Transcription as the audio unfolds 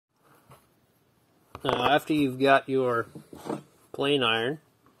Now after you've got your plane iron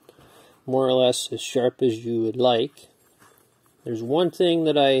more or less as sharp as you would like, there's one thing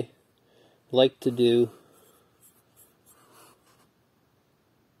that I like to do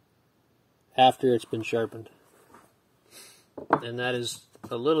after it's been sharpened, and that is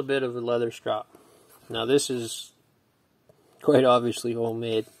a little bit of a leather strop. Now this is quite obviously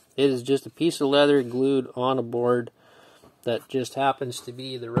homemade. It is just a piece of leather glued on a board that just happens to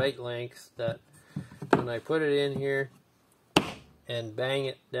be the right length, that when I put it in here and bang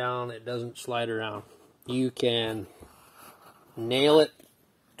it down, it doesn't slide around. You can nail it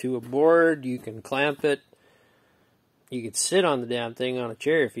to a board, you can clamp it, you could sit on the damn thing on a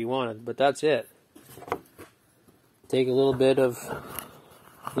chair if you wanted, but that's it. Take a little bit of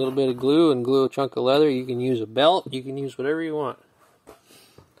glue and glue a chunk of leather. You can use a belt, you can use whatever you want.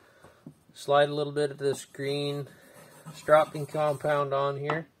 Slide a little bit of this green stropping compound on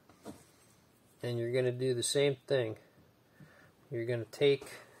here, and you're going to do the same thing. You're going to take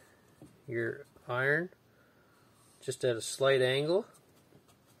your iron just at a slight angle,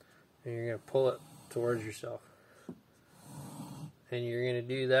 and you're going to pull it towards yourself. And you're going to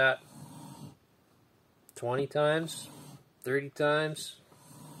do that 20 times, 30 times,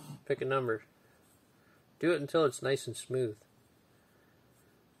 pick a number. Do it until it's nice and smooth.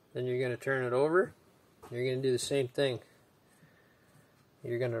 Then you're going to turn it over. You're going to do the same thing.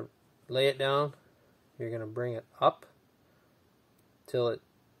 You're going to lay it down. You're going to bring it up till it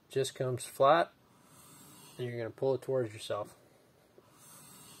just comes flat, and you're going to pull it towards yourself.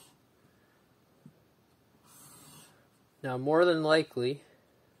 Now, more than likely,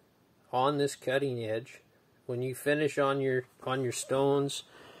 on this cutting edge, when you finish on your stones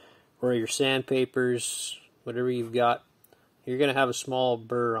or your sandpapers, whatever you've got, you're going to have a small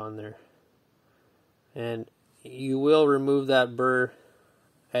burr on there. And you will remove that burr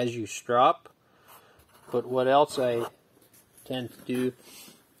as you strop. But what else I tend to do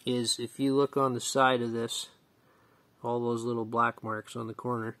is, if you look on the side of this, all those little black marks on the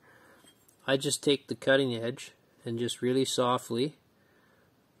corner, I just take the cutting edge and just really softly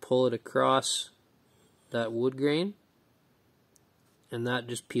pull it across that wood grain, and that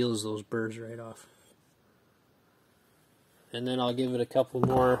just peels those burrs right off. And then I'll give it a couple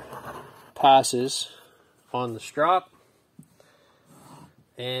more passes on the strop,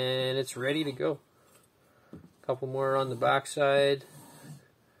 and it's ready to go. A couple more on the back side,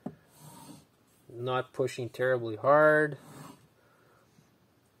 not pushing terribly hard.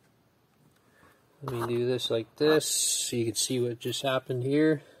 Let me do this like this so you can see what just happened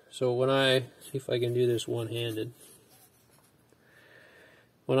here. So when I see if I can do this one-handed,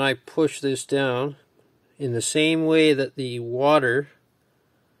 when I push this down in the same way that the water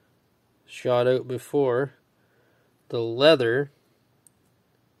shot out before, the leather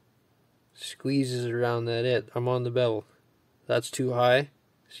squeezes around that edge. I'm on the bevel. That's too high.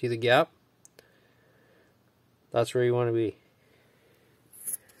 See the gap? That's where you want to be.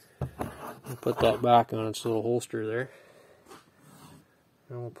 I'll put that back on its little holster there,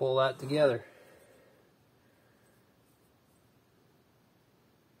 and we'll pull that together.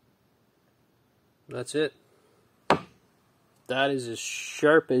 That's it. That is as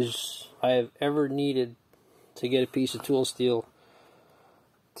sharp as I have ever needed to get a piece of tool steel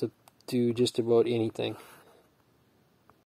to do just about anything.